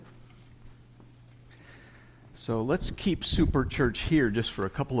So let's keep Super Church here just for a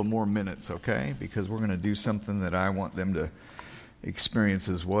couple of more minutes, okay? Because we're going to do something that I want them to experience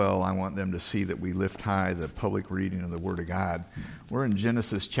as well. I want them to see that we lift high the public reading of the Word of God. We're in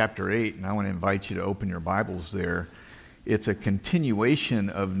Genesis chapter 8, and I want to invite you to open your Bibles there. It's a continuation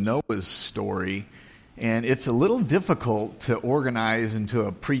of Noah's story, and it's a little difficult to organize into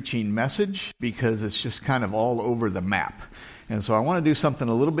a preaching message because it's just kind of all over the map. And so I want to do something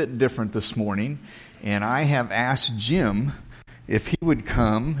a little bit different this morning. And I have asked Jim if he would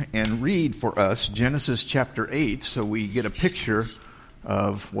come and read for us Genesis chapter 8 so we get a picture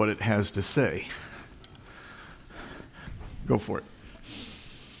of what it has to say. Go for it.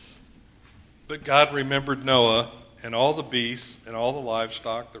 But God remembered Noah and all the beasts and all the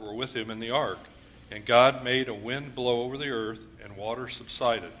livestock that were with him in the ark. And God made a wind blow over the earth, and water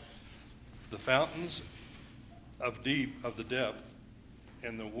subsided. The fountains of the depth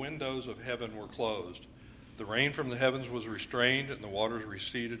and the windows of heaven were closed. The rain from the heavens was restrained, and the waters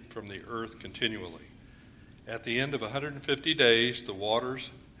receded from the earth continually. At the end of 150 days, the waters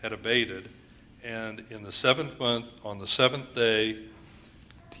had abated, and in the 7th month, on the 7th day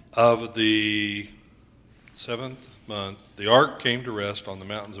of the 7th month, the ark came to rest on the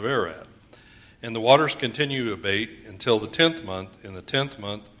mountains of Ararat. And the waters continued to abate until the 10th month. In the 10th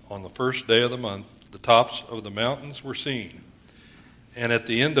month, on the first day of the month, the tops of the mountains were seen. And at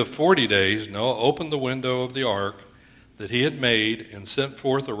the end of 40 days, Noah opened the window of the ark that he had made and sent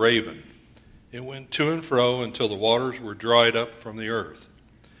forth a raven. It went to and fro until the waters were dried up from the earth.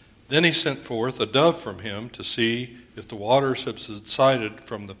 Then he sent forth a dove from him to see if the waters had subsided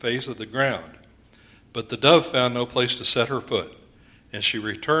from the face of the ground. But the dove found no place to set her foot, and she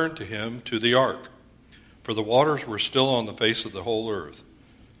returned to him to the ark, for the waters were still on the face of the whole earth.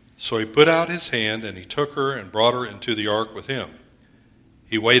 So he put out his hand, and he took her and brought her into the ark with him.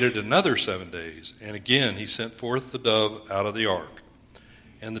 He waited another 7 days, and again he sent forth the dove out of the ark.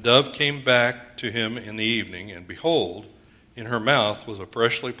 And the dove came back to him in the evening, and behold, in her mouth was a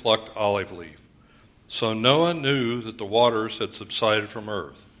freshly plucked olive leaf. So Noah knew that the waters had subsided from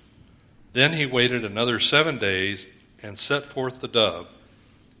earth. Then he waited another 7 days and set forth the dove,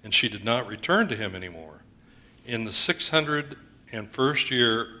 and she did not return to him anymore. In the 601st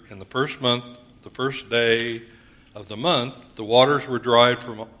year, in the first month, the first day of the month, the waters were dried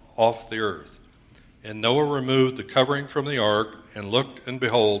from off the earth. And Noah removed the covering from the ark, and looked, and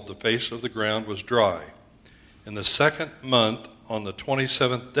behold, the face of the ground was dry. In the 2nd month, on the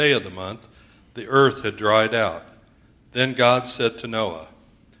 27th day of the month, the earth had dried out. Then God said to Noah,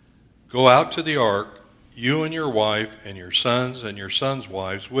 "Go out to the ark, you and your wife and your sons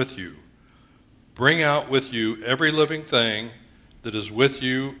wives with you. Bring out with you every living thing that is with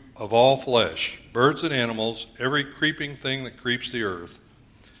you of all flesh, birds and animals, every creeping thing that creeps the earth,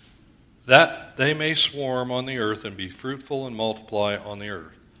 that they may swarm on the earth and be fruitful and multiply on the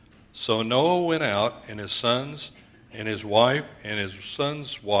earth." So Noah went out, and his sons and his wife and his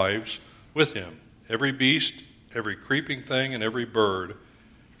sons' wives with him, every beast, every creeping thing, and every bird,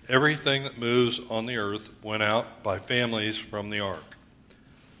 everything that moves on the earth went out by families from the ark.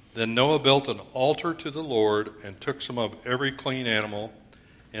 Then Noah built an altar to the Lord, and took some of every clean animal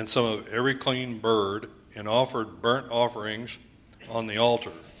and some of every clean bird, and offered burnt offerings on the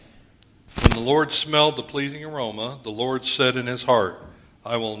altar. When the Lord smelled the pleasing aroma, the Lord said in his heart,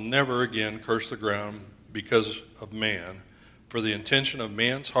 "I will never again curse the ground because of man, for the intention of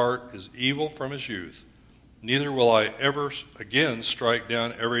man's heart is evil from his youth. Neither will I ever again strike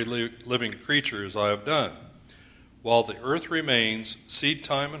down every living creature as I have done. While the earth remains, seed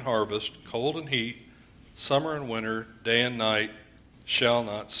time and harvest, cold and heat, summer and winter, day and night shall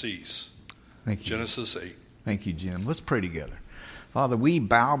not cease." Thank you. Genesis 8. Thank you, Jim. Let's pray together. Father, we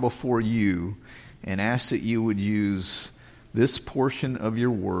bow before you and ask that you would use this portion of your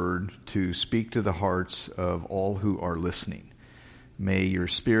word to speak to the hearts of all who are listening. May your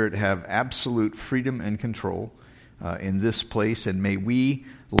Spirit have absolute freedom and control in this place, and may we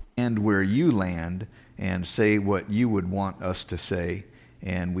land where you land and say what you would want us to say.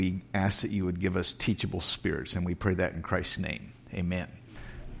 And we ask that you would give us teachable spirits, and we pray that in Christ's name. Amen.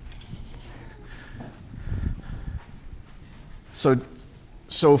 So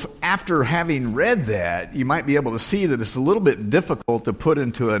after having read that, you might be able to see that it's a little bit difficult to put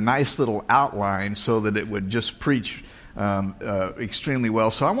into a nice little outline so that it would just preach extremely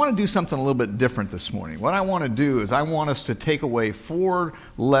well. So I want to do something a little bit different this morning. What I want to do is I want us to take away 4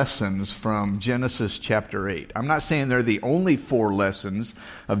 lessons from Genesis chapter 8. I'm not saying they're the only 4 lessons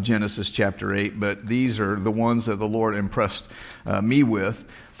of Genesis chapter 8, but these are the ones that the Lord impressed me with.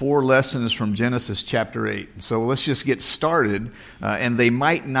 4 lessons from Genesis chapter 8. So let's just get started, and they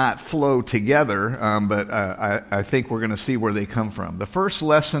might not flow together, but I think we're going to see where they come from. The first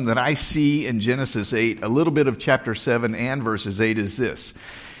lesson that I see in Genesis 8, a little bit of chapter 7 and verses 8, is this.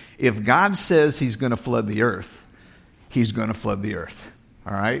 If God says he's going to flood the earth, he's going to flood the earth.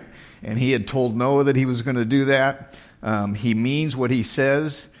 All right? And he had told Noah that he was going to do that. He means what he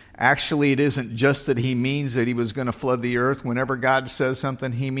says. Actually, it isn't just that he means that he was going to flood the earth. Whenever God says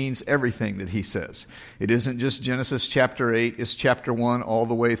something, he means everything that he says. It isn't just Genesis chapter 8, it's chapter 1 all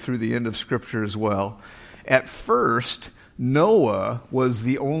the way through the end of Scripture as well. At first, Noah was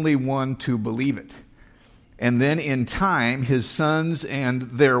the only one to believe it. And then in time, his sons and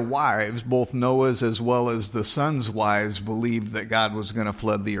their wives, both Noah's as well as the sons' wives, believed that God was going to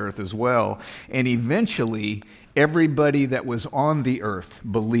flood the earth as well. And eventually, everybody that was on the earth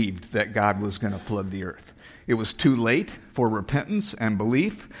believed that God was going to flood the earth. It was too late for repentance and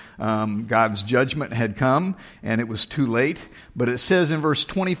belief. God's judgment had come, and it was too late. But it says in verse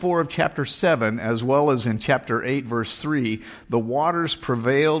 24 of chapter 7, as well as in chapter 8, verse 3, the waters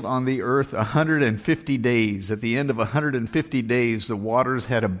prevailed on the earth 150 days. At the end of 150 days, the waters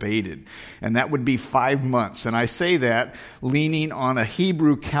had abated. And that would be 5 months. And I say that leaning on a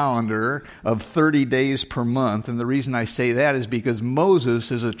Hebrew calendar of 30 days per month. And the reason I say that is because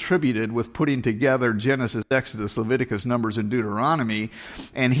Moses is attributed with putting together Genesis, Exodus, Leviticus, Numbers, and Deuteronomy,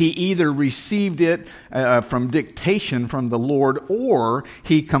 and he either received it from dictation from the Lord, or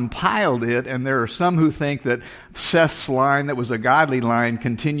he compiled it. And there are some who think that Seth's line, that was a godly line,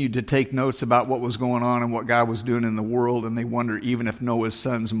 continued to take notes about what was going on and what God was doing in the world, and they wonder even if Noah's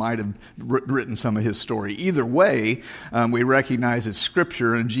sons might have written some of his story. Either way, we recognize it's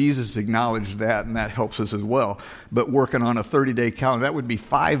Scripture, and Jesus acknowledged that, and that helps us as well. But working on a 30-day calendar, that would be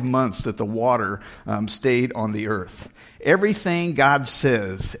 5 months that the water stayed on the earth. Everything God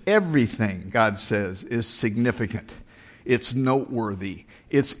says is significant. It's noteworthy.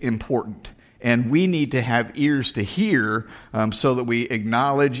 It's important. And we need to have ears to hear so that we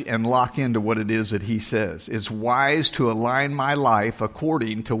acknowledge and lock into what it is that he says. It's wise to align my life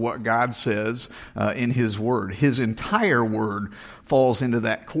according to what God says in his word. His entire word falls into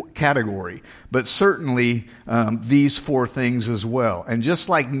that category. But certainly these 4 things as well. And just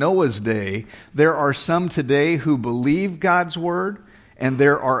like Noah's day, there are some today who believe God's word, and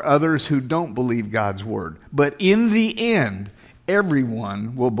there are others who don't believe God's word. But in the end,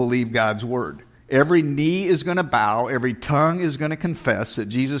 everyone will believe God's word. Every knee is going to bow. Every tongue is going to confess that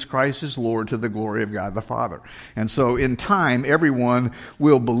Jesus Christ is Lord to the glory of God the Father. And so in time, everyone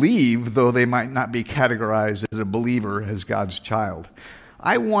will believe, though they might not be categorized as a believer, as God's child.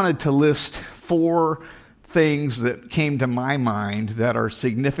 I wanted to list 4 things that came to my mind that are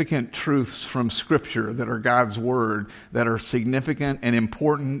significant truths from Scripture, that are God's Word, that are significant and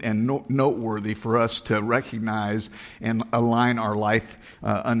important and noteworthy for us to recognize and align our life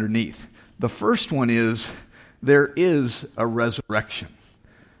underneath. The first one is, there is a resurrection.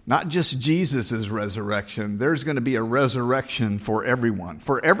 Not just Jesus' resurrection. There's going to be a resurrection for everyone.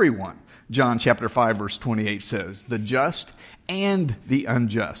 For everyone. John chapter 5 verse 28 says, the just and the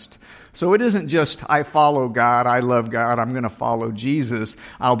unjust. So it isn't just, I follow God, I love God, I'm going to follow Jesus,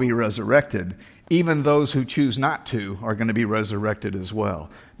 I'll be resurrected. Even those who choose not to are going to be resurrected as well.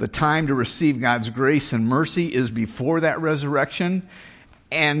 The time to receive God's grace and mercy is before that resurrection.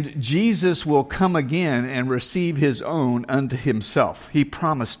 And Jesus will come again and receive his own unto himself. He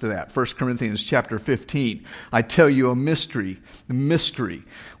promised that. 1 Corinthians chapter 15. I tell you a mystery.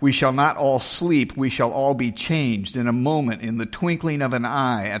 We shall not all sleep. We shall all be changed in a moment, in the twinkling of an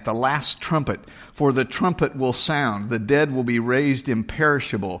eye, at the last trumpet. For the trumpet will sound. The dead will be raised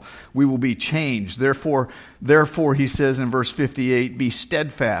imperishable. We will be changed. Therefore, he says in verse 58, be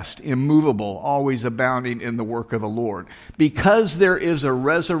steadfast, immovable, always abounding in the work of the Lord. Because there is a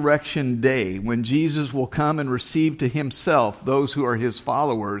resurrection day when Jesus will come and receive to himself those who are his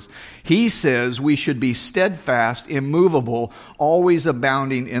followers, he says we should be steadfast, immovable, always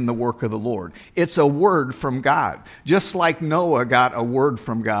abounding in the work of the Lord. It's a word from God. Just like Noah got a word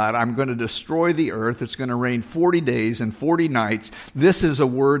from God, I'm going to destroy the earth. It's going to rain 40 days and 40 nights. This is a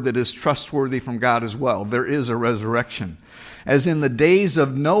word that is trustworthy from God as well. There is a resurrection. As in the days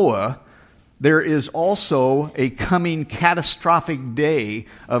of Noah, there is also a coming catastrophic day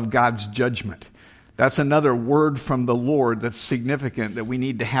of God's judgment. That's another word from the Lord that's significant that we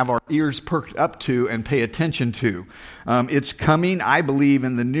need to have our ears perked up to and pay attention to. It's coming, I believe,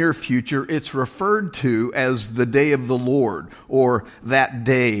 in the near future. It's referred to as the day of the Lord, or that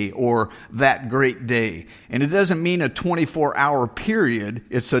day, or that great day. And it doesn't mean a 24-hour period.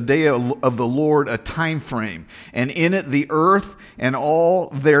 It's a day of the Lord, a time frame. And in it, the earth and all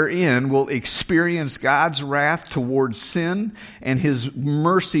therein will experience God's wrath towards sin and His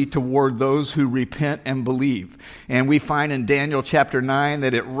mercy toward those who repent and believe. And we find in Daniel chapter 9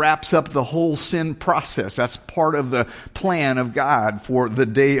 that it wraps up the whole sin process. That's part of the plan of God for the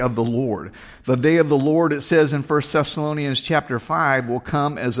day of the Lord. The day of the Lord, it says in 1 Thessalonians chapter 5, will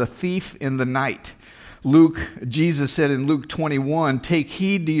come as a thief in the night. Jesus said in Luke 21, take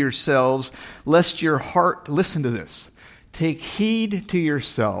heed to yourselves, lest your heart, listen to this, take heed to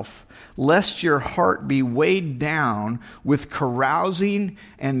yourself, lest your heart be weighed down with carousing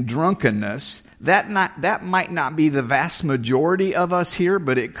and drunkenness. That might not be the vast majority of us here,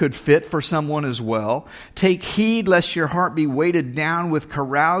 but it could fit for someone as well. Take heed lest your heart be weighted down with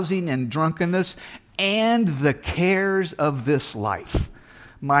carousing and drunkenness and the cares of this life.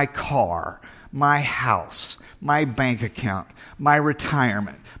 My car, my house, my bank account, my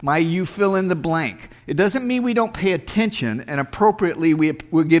retirement, you fill in the blank. It doesn't mean we don't pay attention, and appropriately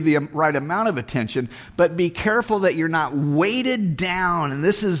we'll give the right amount of attention, but be careful that you're not weighted down. And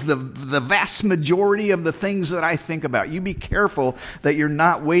this is the vast majority of the things that I think about. You be careful that you're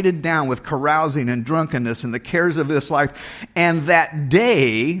not weighted down with carousing and drunkenness and the cares of this life. And that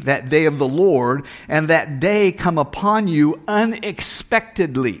day of the Lord, and that day come upon you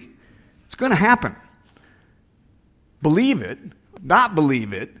unexpectedly. It's going to happen. Believe it. Not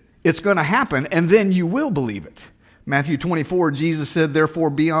believe it, it's going to happen, and then you will believe it. Matthew 24, Jesus said, therefore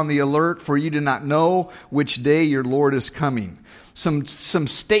be on the alert, for you do not know which day your Lord is coming. Some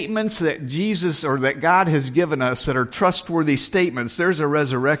statements that Jesus or that God has given us that are trustworthy statements. There's a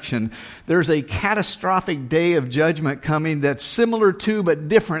resurrection. There's a catastrophic day of judgment coming that's similar to but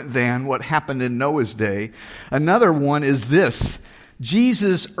different than what happened in Noah's day. Another one is this.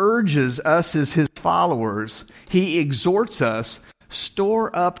 Jesus urges us as His followers. He exhorts us,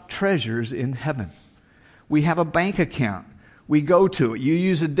 store up treasures in heaven. We have a bank account. We go to it. You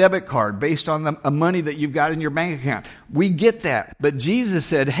use a debit card based on the money that you've got in your bank account. We get that. But Jesus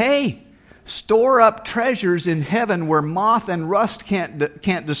said, hey, store up treasures in heaven where moth and rust can't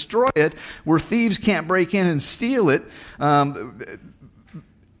destroy it, where thieves can't break in and steal it.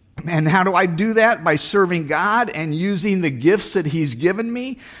 And how do I do that? By serving God and using the gifts that He's given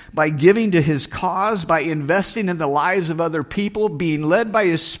me, by giving to His cause, by investing in the lives of other people, being led by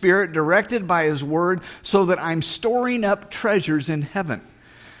His Spirit, directed by His Word, so that I'm storing up treasures in heaven.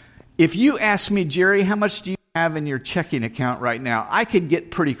 If you ask me, Jerry, how much do you have in your checking account right now? I could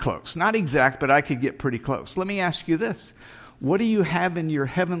get pretty close. Not exact, but I could get pretty close. Let me ask you this. What do you have in your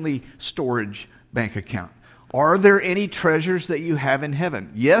heavenly storage bank account? Are there any treasures that you have in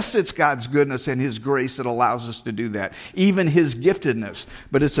heaven? Yes, it's God's goodness and His grace that allows us to do that. Even His giftedness.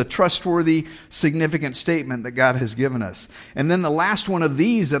 But it's a trustworthy, significant statement that God has given us. And then the last one of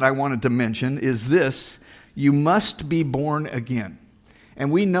these that I wanted to mention is this. You must be born again. And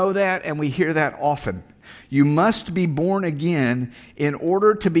we know that and we hear that often. You must be born again in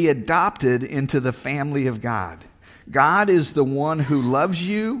order to be adopted into the family of God. God is the one who loves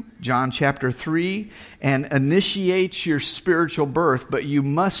you, John chapter 3, and initiates your spiritual birth, but you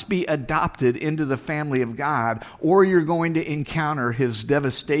must be adopted into the family of God, or you're going to encounter His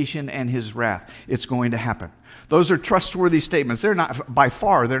devastation and His wrath. It's going to happen. Those are trustworthy statements. They're not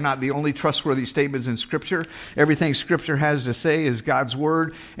the only trustworthy statements in Scripture. Everything Scripture has to say is God's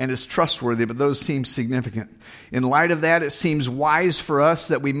Word and is trustworthy, but those seem significant. In light of that, it seems wise for us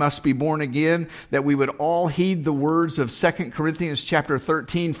that we must be born again, that we would all heed the words of 2 Corinthians chapter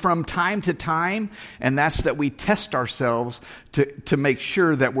 13 from time to time, and that's that we test ourselves to make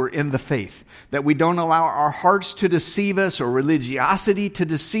sure that we're in the faith, that we don't allow our hearts to deceive us or religiosity to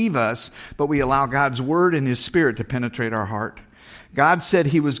deceive us, but we allow God's Word and His Spirit to penetrate our heart. God said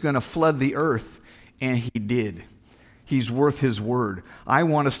He was going to flood the earth, and He did. He's worth His word. I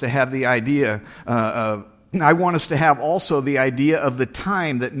want us to have the idea I want us to have also the idea of the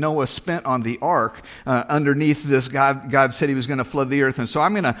time that Noah spent on the ark. Underneath this, God said He was going to flood the earth. And so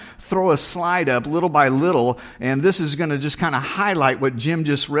I'm going to throw a slide up little by little, and this is going to just kind of highlight what Jim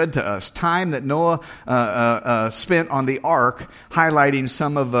just read to us. Time that Noah spent on the ark, highlighting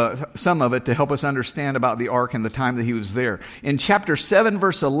some of it to help us understand about the ark and the time that he was there. In chapter 7,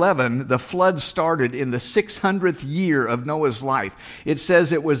 verse 11, the flood started in the 600th year of Noah's life. It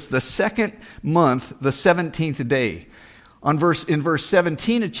says it was the second month, the 17th day. In verse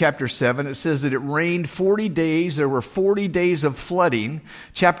 17 of chapter 7, it says that it rained 40 days. There were 40 days of flooding.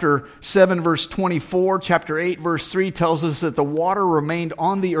 Chapter 7, verse 24, chapter 8, verse 3 tells us that the water remained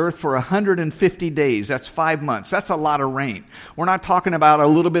on the earth for 150 days. That's 5 months. That's a lot of rain. We're not talking about a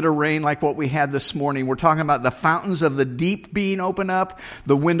little bit of rain like what we had this morning. We're talking about the fountains of the deep being opened up,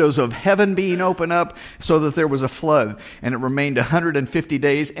 the windows of heaven being opened up, so that there was a flood. And it remained 150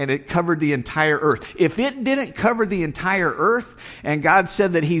 days, and it covered the entire earth. If it didn't cover the entire earth, and God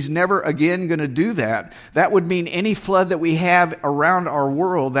said that He's never again going to do that, that would mean any flood that we have around our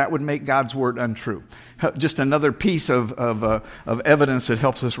world, that would make God's word untrue. Just another piece of evidence that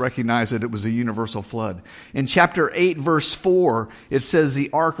helps us recognize that it was a universal flood. In chapter 8, verse 4, it says the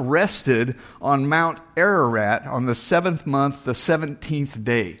ark rested on Mount Ararat on the 7th month, the 17th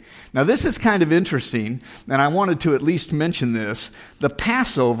day. Now, this is kind of interesting, and I wanted to at least mention this. The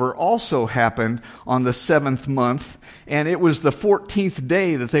Passover also happened on the 7th month, and it was the 14th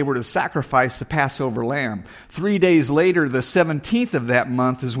day that they were to sacrifice the Passover lamb. 3 days later, the 17th of that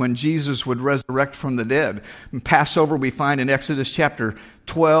month is when Jesus would resurrect from the dead. In Passover, we find in Exodus chapter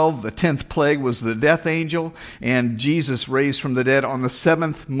 12, the 10th plague was the death angel, and Jesus raised from the dead on the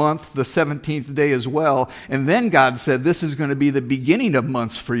 7th month, the 17th day as well. And then God said, this is going to be the beginning of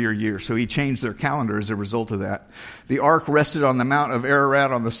months for your year. So He changed their calendar as a result of that. The ark rested on the Mount of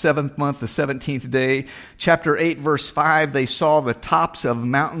Ararat on the 7th month, the 17th day. Chapter 8, verse 5, they saw the tops of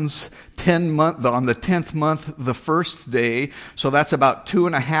mountains on the 10th month, the first day. So that's about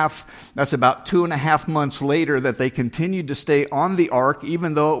 2.5 months later that they continued to stay on the ark,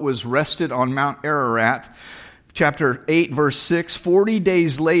 even though it was rested on Mount Ararat. Chapter 8, verse 6, 40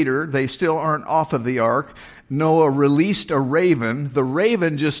 days later, they still aren't off of the ark. Noah released a raven. The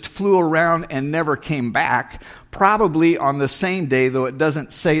raven just flew around and never came back. Probably on the same day, though it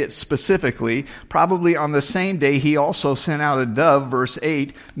doesn't say it specifically, probably on the same day he also sent out a dove, verse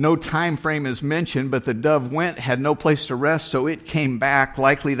 8. No time frame is mentioned, but the dove went, had no place to rest, so it came back,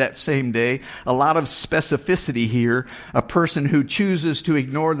 likely that same day. A lot of specificity here. A person who chooses to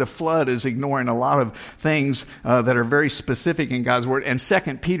ignore the flood is ignoring a lot of things that are very specific in God's Word. And 2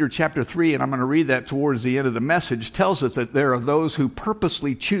 Peter chapter 3, and I'm going to read that towards the end of the message, tells us that there are those who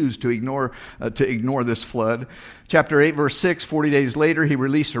purposely choose to ignore this flood. Chapter 8, verse 6, 40 days later, he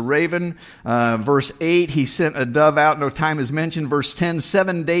released a raven. Verse 8, he sent a dove out. No time is mentioned. Verse 10,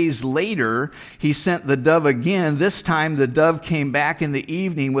 7 days later, he sent the dove again. This time, the dove came back in the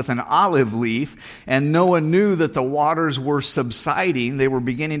evening with an olive leaf, and Noah knew that the waters were subsiding. They were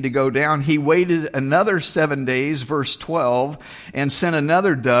beginning to go down. He waited another 7 days, verse 12, and sent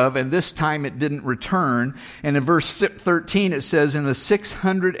another dove, and this time it didn't return. And in verse 13, it says, in the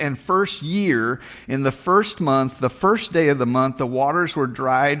 601st year, in the first month, the first day of the month, the waters were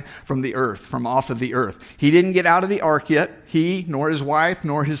dried from the earth, from off of the earth. He didn't get out of the ark yet. He, nor his wife,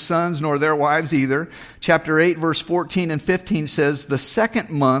 nor his sons, nor their wives either. Chapter 8, verse 14 and 15 says, the second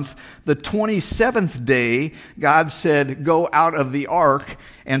month, the 27th day, God said, go out of the ark.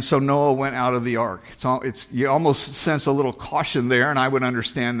 And so Noah went out of the ark. You almost sense a little caution there, and I would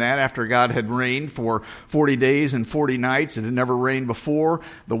understand that. After God had rained for 40 days and 40 nights, it had never rained before.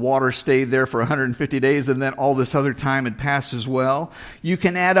 The water stayed there for 150 days, and then all this other time had passed as well. You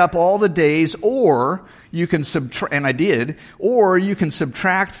can add up all the days, or you can subtract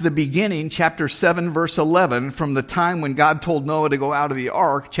the beginning, chapter 7, verse 11, from the time when God told Noah to go out of the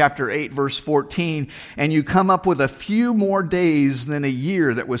ark, chapter 8, verse 14, and you come up with a few more days than a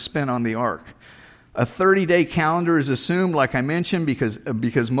year that was spent on the ark. A 30-day calendar is assumed, like I mentioned, because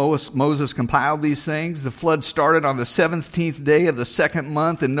Moses compiled these things. The flood started on the 17th day of the second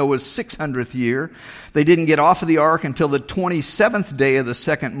month in Noah's 600th year. They didn't get off of the ark until the 27th day of the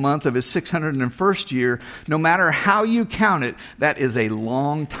second month of his 601st year. No matter how you count it, that is a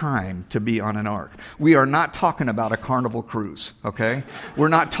long time to be on an ark. We are not talking about a Carnival cruise, okay? We're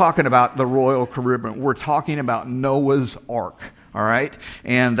not talking about the Royal Caribbean. We're talking about Noah's ark. All right?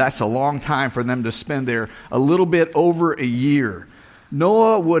 And that's a long time for them to spend there, a little bit over a year.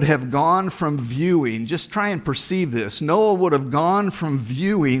 Noah would have gone from viewing, just try and perceive this, Noah would have gone from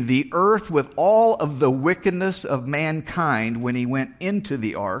viewing the earth with all of the wickedness of mankind when he went into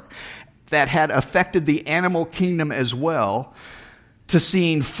the ark that had affected the animal kingdom as well, to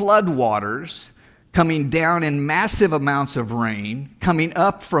seeing flood waters coming down in massive amounts of rain, coming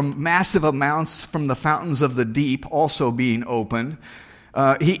up from massive amounts from the fountains of the deep also being opened.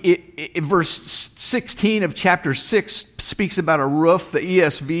 Verse 16 of chapter 6 speaks about a roof. The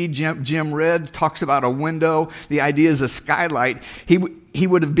ESV, Jim read, talks about a window. The idea is a skylight. He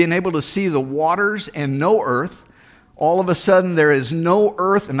would have been able to see the waters and no earth. All of a sudden, there is no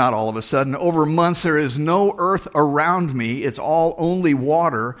earth, not all of a sudden, over months, there is no earth around me. It's all only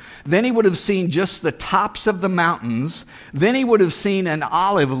water. Then he would have seen just the tops of the mountains. Then he would have seen an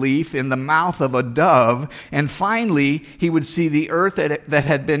olive leaf in the mouth of a dove. And finally, he would see the earth that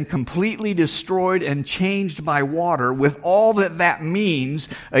had been completely destroyed and changed by water, with all that means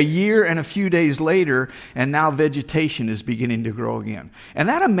a year and a few days later, and now vegetation is beginning to grow again. And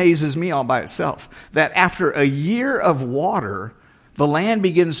that amazes me all by itself, that after a year of water, the land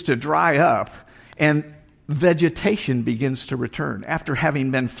begins to dry up and vegetation begins to return after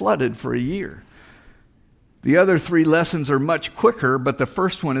having been flooded for a year. The other three lessons are much quicker, but the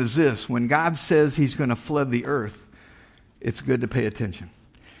first one is this: when God says he's going to flood the earth, it's good to pay attention.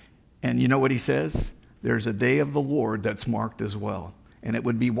 And you know what he says? There's a day of the Lord that's marked as well. And it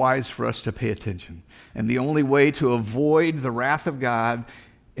would be wise for us to pay attention. And the only way to avoid the wrath of God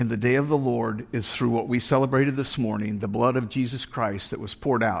in the day of the Lord is through what we celebrated this morning, the blood of Jesus Christ that was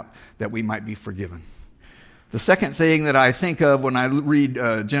poured out that we might be forgiven. The second thing that I think of when I read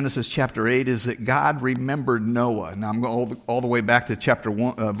Genesis chapter 8 is that God remembered Noah. Now I'm going all the way back to chapter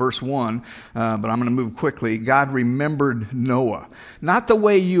 1, verse 1, but I'm going to move quickly. God remembered Noah. Not the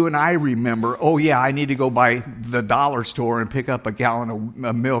way you and I remember, oh yeah, I need to go by the dollar store and pick up a gallon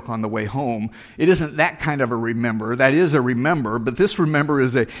of milk on the way home. It isn't that kind of a remember. That is a remember, but this remember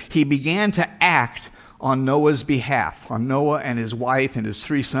is that he began to act on Noah's behalf, on Noah and his wife and his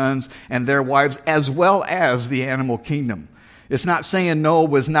 3 sons and their wives, as well as the animal kingdom. It's not saying Noah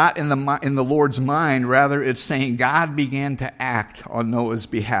was not in the Lord's mind. Rather, it's saying God began to act on Noah's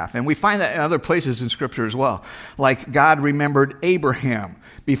behalf. And we find that in other places in Scripture as well. Like God remembered Abraham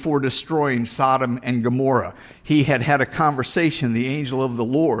before destroying Sodom and Gomorrah. He had had a conversation, the angel of the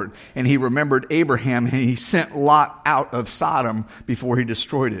Lord, and he remembered Abraham, and he sent Lot out of Sodom before he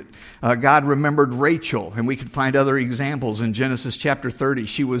destroyed it. God remembered Rachel, and we could find other examples in Genesis chapter 30.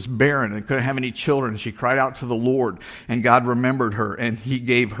 She was barren and couldn't have any children. She cried out to the Lord, and God remembered her, and he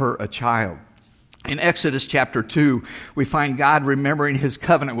gave her a child. In Exodus chapter 2, we find God remembering his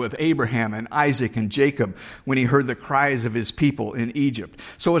covenant with Abraham and Isaac and Jacob when he heard the cries of his people in Egypt.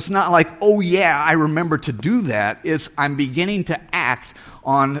 So it's not like, oh yeah, I remember to do that. It's I'm beginning to act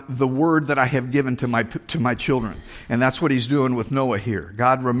on the word that I have given to my children. And that's what he's doing with Noah here.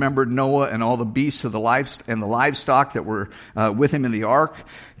 God remembered Noah and all the beasts of the livestock that were with him in the ark.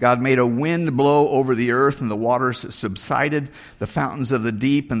 God made a wind blow over the earth, and the waters subsided. The fountains of the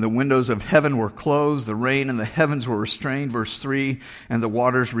deep and the windows of heaven were closed. The rain and the heavens were restrained, verse 3, and the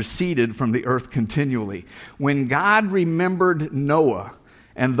waters receded from the earth continually. When God remembered Noah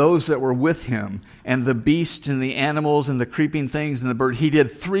and those that were with him, and the beasts and the animals and the creeping things and the bird, he did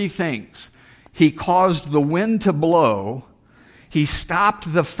 3 things. He caused the wind to blow. He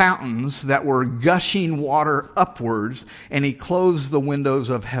stopped the fountains that were gushing water upwards, and he closed the windows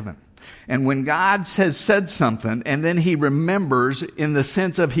of heaven. And when God has said something, and then he remembers in the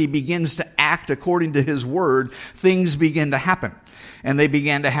sense of he begins to act according to his word, things begin to happen. And they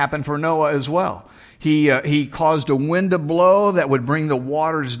began to happen for Noah as well. He caused a wind to blow that would bring the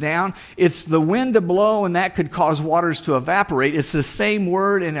waters down. It's the wind to blow, and that could cause waters to evaporate. It's the same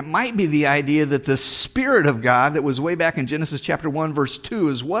word, and it might be the idea that the Spirit of God that was way back in Genesis chapter 1, verse 2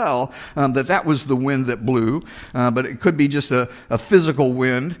 as well, that was the wind that blew, but it could be just a physical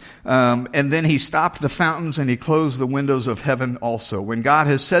wind. And then he stopped the fountains, and he closed the windows of heaven also. When God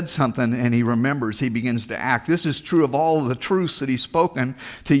has said something and he remembers, he begins to act. This is true of all of the truths that he's spoken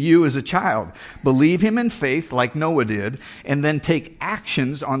to you as a child. Believe him in faith like Noah did, and then take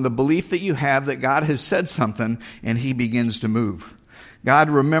actions on the belief that you have that God has said something, and he begins to move. God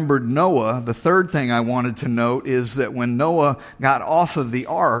remembered Noah. The third thing I wanted to note is that when Noah got off of the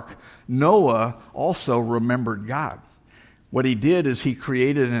ark, Noah also remembered God. What he did is he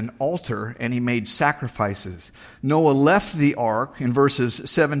created an altar and he made sacrifices. Noah left the ark in verses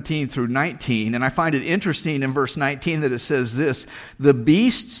 17 through 19, and I find it interesting in verse 19 that it says this: the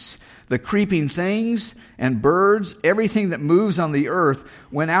beasts, the creeping things and birds, everything that moves on the earth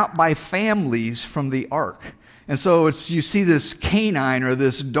went out by families from the ark. And so you see this canine or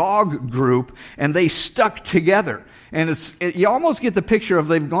this dog group, and they stuck together. And you almost get the picture of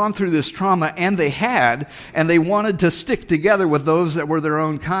they've gone through this trauma, and they wanted to stick together with those that were their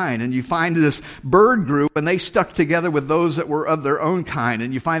own kind. And you find this bird group, and they stuck together with those that were of their own kind.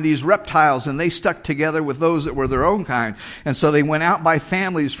 And you find these reptiles, and they stuck together with those that were their own kind. And so they went out by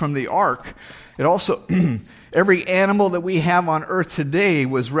families from the ark. It also, every animal that we have on earth today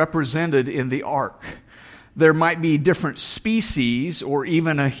was represented in the ark. There might be different species or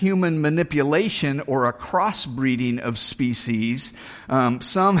even a human manipulation or a crossbreeding of species.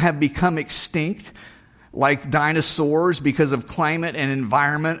 Some have become extinct. like dinosaurs because of climate and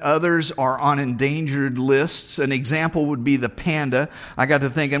environment. Others are on endangered lists. An example would be the panda. I got to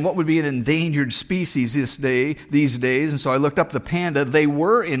thinking, what would be an endangered species these days? And so I looked up the panda. They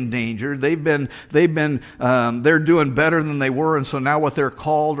were endangered. They're doing better than they were. And so now what they're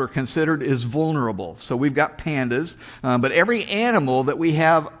called or considered is vulnerable. So we've got pandas. But every animal that we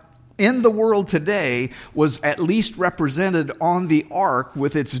have in the world today was at least represented on the ark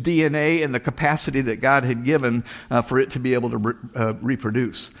with its DNA and the capacity that God had given for it to be able to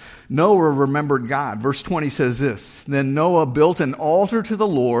reproduce. Noah remembered God. Verse 20 says this, "Then Noah built an altar to the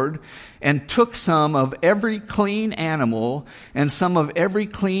Lord and took some of every clean animal and some of every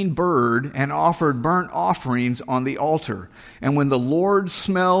clean bird and offered burnt offerings on the altar. And when the Lord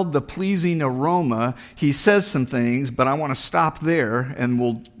smelled the pleasing aroma," he says some things, but I want to stop there and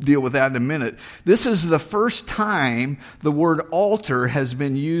we'll deal with that in a minute. This is the first time the word altar has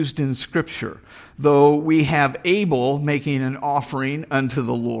been used in Scripture. Though we have Abel making an offering unto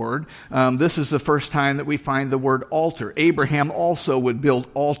the Lord, this is the first time that we find the word altar. Abraham also would build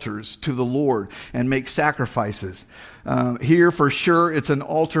altars to the Lord and make sacrifices. Here, for sure, it's an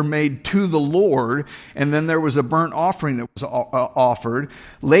altar made to the Lord, and then there was a burnt offering that was offered.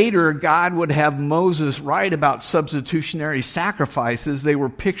 Later, God would have Moses write about substitutionary sacrifices. They were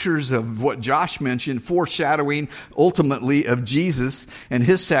pictures of what Josh mentioned, foreshadowing ultimately of Jesus and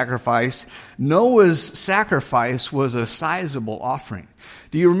his sacrifice. Noah's sacrifice was a sizable offering.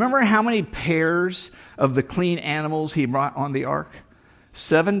 Do you remember how many pairs of the clean animals he brought on the ark?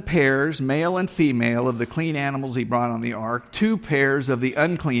 7 pairs, male and female, of the clean animals he brought on the ark. 2 pairs of the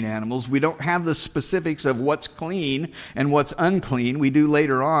unclean animals. We don't have the specifics of what's clean and what's unclean. We do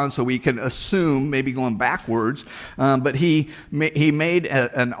later on, so we can assume, maybe going backwards. But he made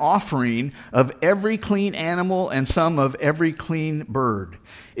an offering of every clean animal and some of every clean bird.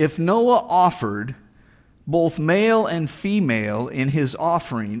 If Noah offered both male and female in his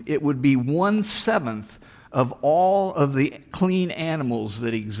offering, it would be 1/7 of all of the clean animals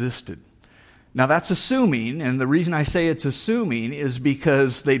that existed. Now that's assuming, and the reason I say it's assuming is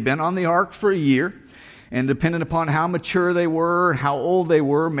because they'd been on the ark for a year, and depending upon how mature they were, how old they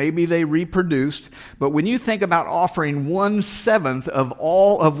were, maybe they reproduced. But when you think about offering 1/7 of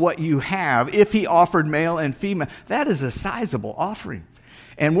all of what you have, if he offered male and female, that is a sizable offering.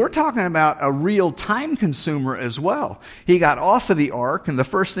 And we're talking about a real time consumer as well. He got off of the ark, and the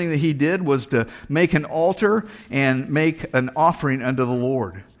first thing that he did was to make an altar and make an offering unto the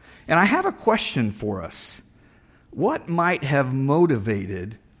Lord. And I have a question for us. What might have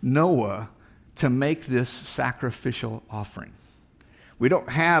motivated Noah to make this sacrificial offering? We don't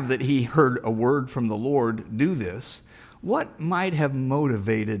have that he heard a word from the Lord do this. What might have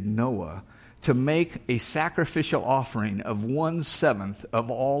motivated Noah to make a sacrificial offering of 1/7 of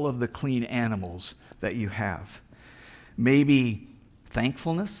all of the clean animals that you have? Maybe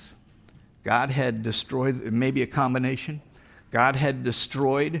thankfulness. God had destroyed, maybe a combination. God had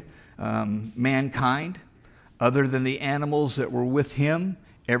destroyed mankind. Other than the animals that were with him,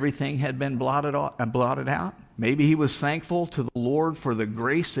 everything had been blotted out. Maybe he was thankful to the Lord for the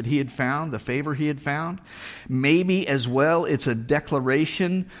grace that he had found, the favor he had found. Maybe as well it's a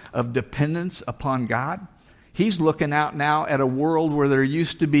declaration of dependence upon God. He's looking out now at a world where there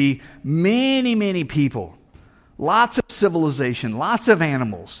used to be many, many people, lots of civilization, lots of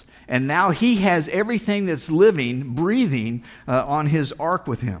animals. And now he has everything that's living, breathing on his ark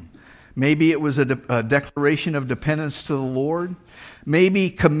with him. Maybe it was a declaration of dependence to the Lord. Maybe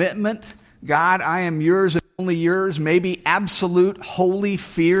commitment. God, I am yours and only yours. Maybe absolute holy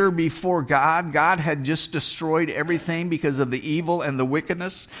fear before God. God had just destroyed everything because of the evil and the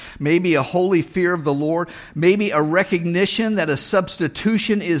wickedness. Maybe a holy fear of the Lord. Maybe a recognition that a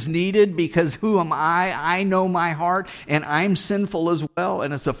substitution is needed because who am I? I know my heart and I'm sinful as well.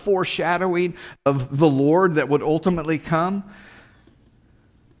 And it's a foreshadowing of the Lord that would ultimately come.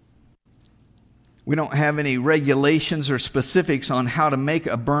 We don't have any regulations or specifics on how to make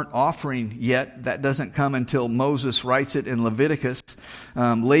a burnt offering yet. That doesn't come until Moses writes it in Leviticus.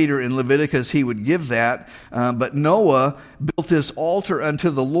 Later in Leviticus he would give that. But Noah built this altar unto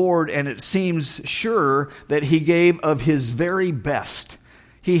the Lord, and it seems sure that he gave of his very best.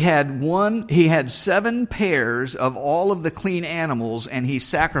 He had 7 pairs of all of the clean animals, and he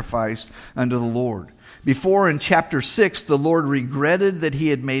sacrificed unto the Lord. Before in chapter 6, the Lord regretted that he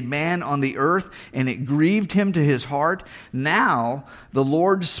had made man on the earth, and it grieved him to his heart. Now the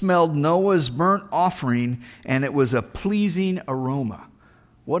Lord smelled Noah's burnt offering, and it was a pleasing aroma.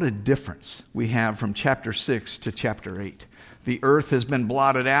 What a difference we have from chapter 6 to chapter 8. The earth has been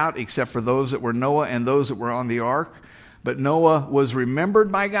blotted out except for those that were Noah and those that were on the ark. But Noah was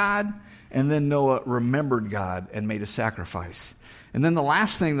remembered by God, And then Noah remembered God and made a sacrifice. And then the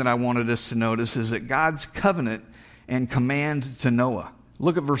last thing that I wanted us to notice is that God's covenant and command to Noah.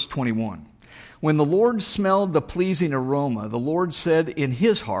 Look at verse 21. When the Lord smelled the pleasing aroma, the Lord said in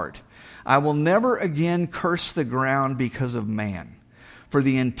his heart, I will never again curse the ground because of man. For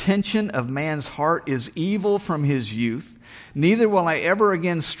the intention of man's heart is evil from his youth. Neither will I ever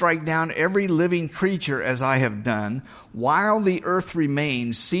again strike down every living creature as I have done. While the earth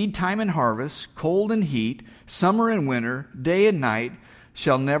remains, seed time and harvest, cold and heat, summer and winter, day and night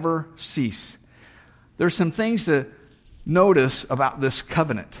shall never cease. There's some things to notice about this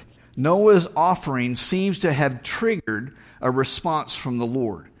covenant. Noah's offering seems to have triggered a response from the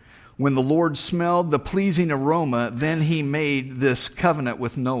Lord. When the Lord smelled the pleasing aroma, then he made this covenant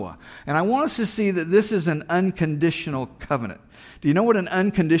with Noah. And I want us to see that this is an unconditional covenant. Do you know what an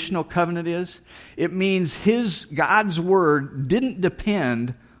unconditional covenant is? It means God's word didn't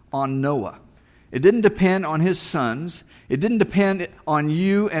depend on Noah. It didn't depend on his sons. It didn't depend on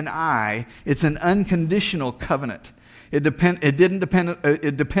you and I. It's an unconditional covenant. It depended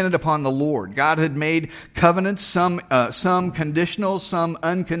upon the Lord. God had made covenants, some conditional, some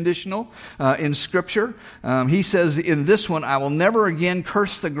unconditional, in Scripture. He says in this one, I will never again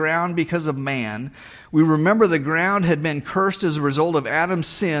curse the ground because of man. We remember the ground had been cursed as a result of Adam's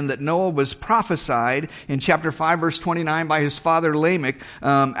sin, that Noah was prophesied in chapter 5, verse 29 by his father Lamech.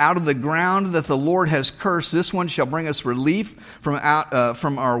 Out of the ground that the Lord has cursed, this one shall bring us relief from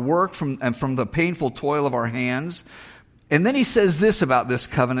our work, from the painful toil of our hands. And then he says this about this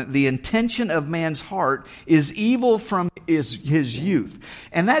covenant: the intention of man's heart is evil from his youth.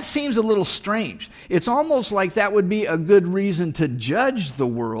 And that seems a little strange. It's almost like that would be a good reason to judge the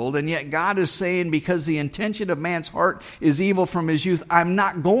world, and yet God is saying, because the intention of man's heart is evil from his youth, I'm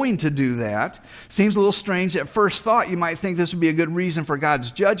not going to do that. Seems a little strange. At first thought, you might think this would be a good reason for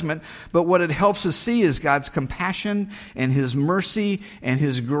God's judgment, but what it helps us see is God's compassion and his mercy and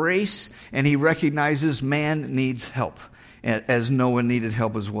his grace, and he recognizes man needs help, as Noah needed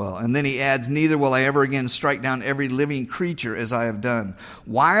help as well. And then he adds, neither will I ever again strike down every living creature as I have done.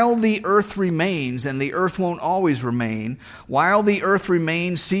 While the earth remains, and the earth won't always remain, while the earth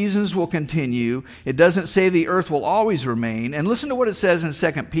remains, seasons will continue. It doesn't say the earth will always remain. And listen to what it says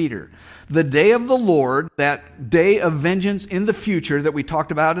in 2 Peter. The day of the Lord, that day of vengeance in the future that we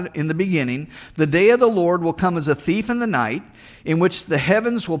talked about in the beginning, the day of the Lord will come as a thief in the night, in which the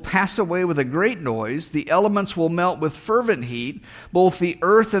heavens will pass away with a great noise, the elements will melt with fervent heat, both the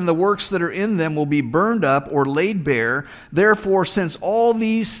earth and the works that are in them will be burned up or laid bare. Therefore, since all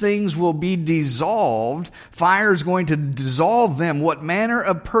these things will be dissolved, fire is going to dissolve them. What manner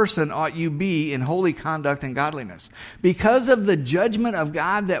of person ought you be in holy conduct and godliness? Because of the judgment of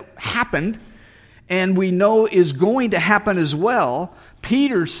God that happened, and we know is going to happen as well,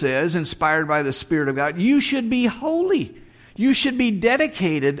 Peter says, inspired by the Spirit of God, you should be holy. You should be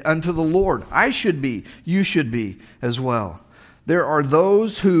dedicated unto the Lord. I should be. You should be as well. There are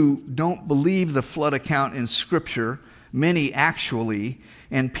those who don't believe the flood account in Scripture, many actually,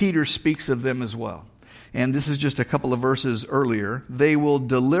 and Peter speaks of them as well. And this is just a couple of verses earlier. They will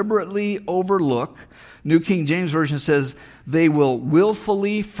deliberately overlook. New King James Version says they will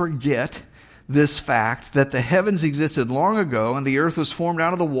willfully forget this fact that the heavens existed long ago, and the earth was formed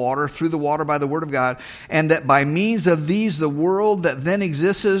out of the water, through the water by the word of God, and that by means of these the world that then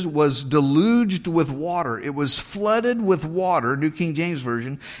existed was deluged with water. It was flooded with water, New King James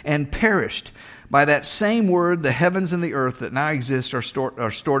Version, and perished. By that same word, the heavens and the earth that now exist are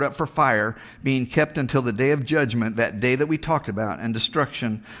stored up for fire, being kept until the day of judgment, that day that we talked about, and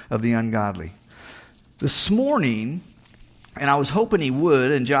destruction of the ungodly. This morning, and I was hoping he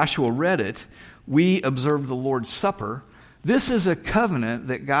would, and Joshua read it, we observed the Lord's Supper. This is a covenant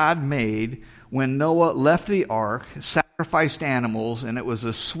that God made when Noah left the ark, sacrificed animals, and it was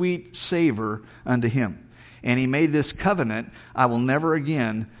a sweet savor unto him. And he made this covenant, I will never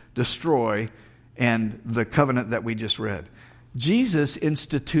again destroy, and the covenant that we just read. Jesus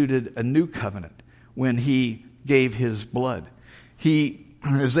instituted a new covenant when he gave his blood.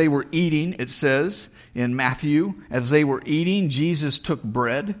 As they were eating, it says in Matthew, as they were eating, Jesus took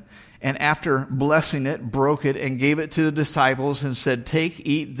bread, and after blessing it, broke it and gave it to the disciples and said, take,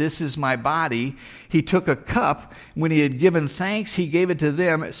 eat, this is my body. He took a cup. When he had given thanks, he gave it to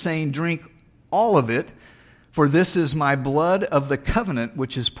them, saying, drink all of it, for this is my blood of the covenant,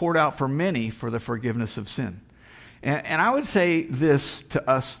 which is poured out for many for the forgiveness of sin. And I would say this to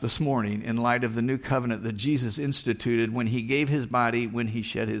us this morning in light of the new covenant that Jesus instituted when he gave his body, when he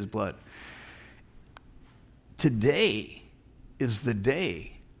shed his blood. Today is the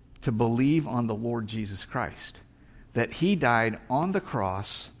day to believe on the Lord Jesus Christ, that he died on the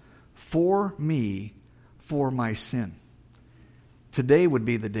cross for me, for my sin. Today would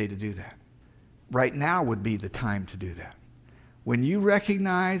be the day to do that. Right now would be the time to do that. When you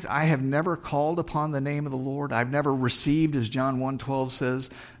recognize, I have never called upon the name of the Lord, I've never received, as John 1:12 says,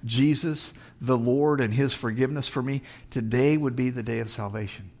 Jesus, the Lord, and his forgiveness for me, today would be the day of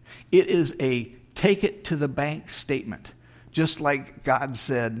salvation. It is a take it to the bank statement. Just like God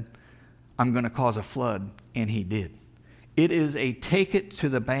said, I'm going to cause a flood, and he did. It is a take it to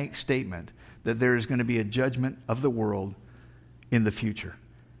the bank statement that there is going to be a judgment of the world in the future.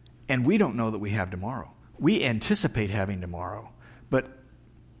 And we don't know that we have tomorrow. We anticipate having tomorrow, but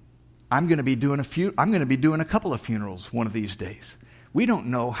I'm going to be doing a couple of funerals one of these days. We don't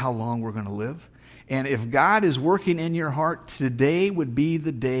know how long we're going to live. And if God is working in your heart, today would be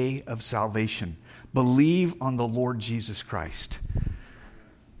the day of salvation. Believe on the Lord Jesus Christ.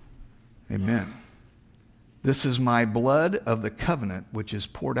 Amen. This is my blood of the covenant, which is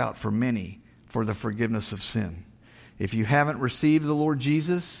poured out for many for the forgiveness of sin. If you haven't received the Lord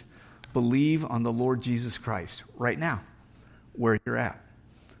Jesus, believe on the Lord Jesus Christ right now, where you're at.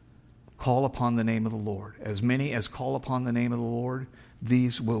 Call upon the name of the Lord. As many as call upon the name of the Lord,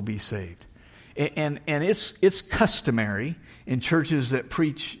 these will be saved. And it's customary in churches that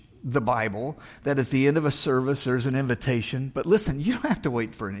preach the Bible that at the end of a service there's an invitation. But listen, you don't have to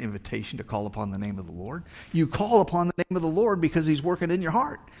wait for an invitation to call upon the name of the Lord. You call upon the name of the Lord because he's working in your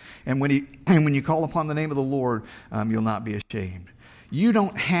heart. And when you call upon the name of the Lord, you'll not be ashamed. You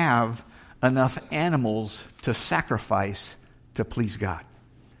don't have enough animals to sacrifice to please God.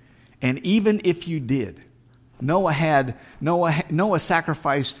 And even if you did, Noah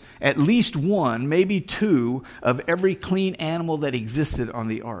sacrificed at least one, maybe two, of every clean animal that existed on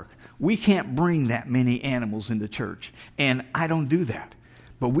the ark. We can't bring that many animals into church. And I don't do that.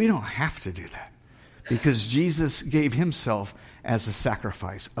 But we don't have to do that. Because Jesus gave himself as a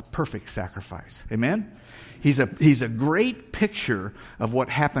sacrifice, a perfect sacrifice. Amen? He's a great picture of what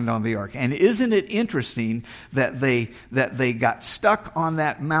happened on the ark. And isn't it interesting that they got stuck on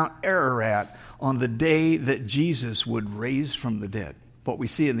that Mount Ararat on the day that Jesus would raise from the dead? What we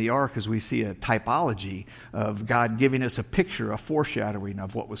see in the ark is we see a typology of God giving us a picture, a foreshadowing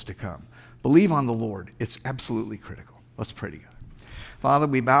of what was to come. Believe on the Lord. It's absolutely critical. Let's pray together. Father,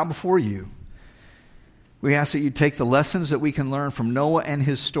 we bow before you. We ask that you take the lessons that we can learn from Noah and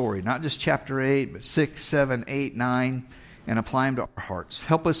his story, not just chapter 8, but 6, 7, 8, 9, and apply them to our hearts.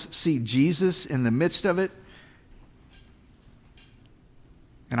 Help us see Jesus in the midst of it.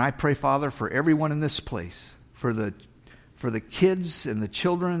 And I pray, Father, for everyone in this place, for the kids and the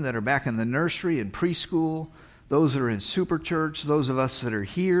children that are back in the nursery and preschool, those that are in super church, those of us that are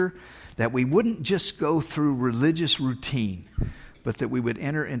here, that we wouldn't just go through religious routine, but that we would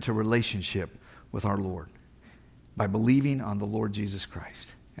enter into relationship with our Lord by believing on the Lord Jesus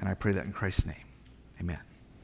Christ. And I pray that in Christ's name. Amen.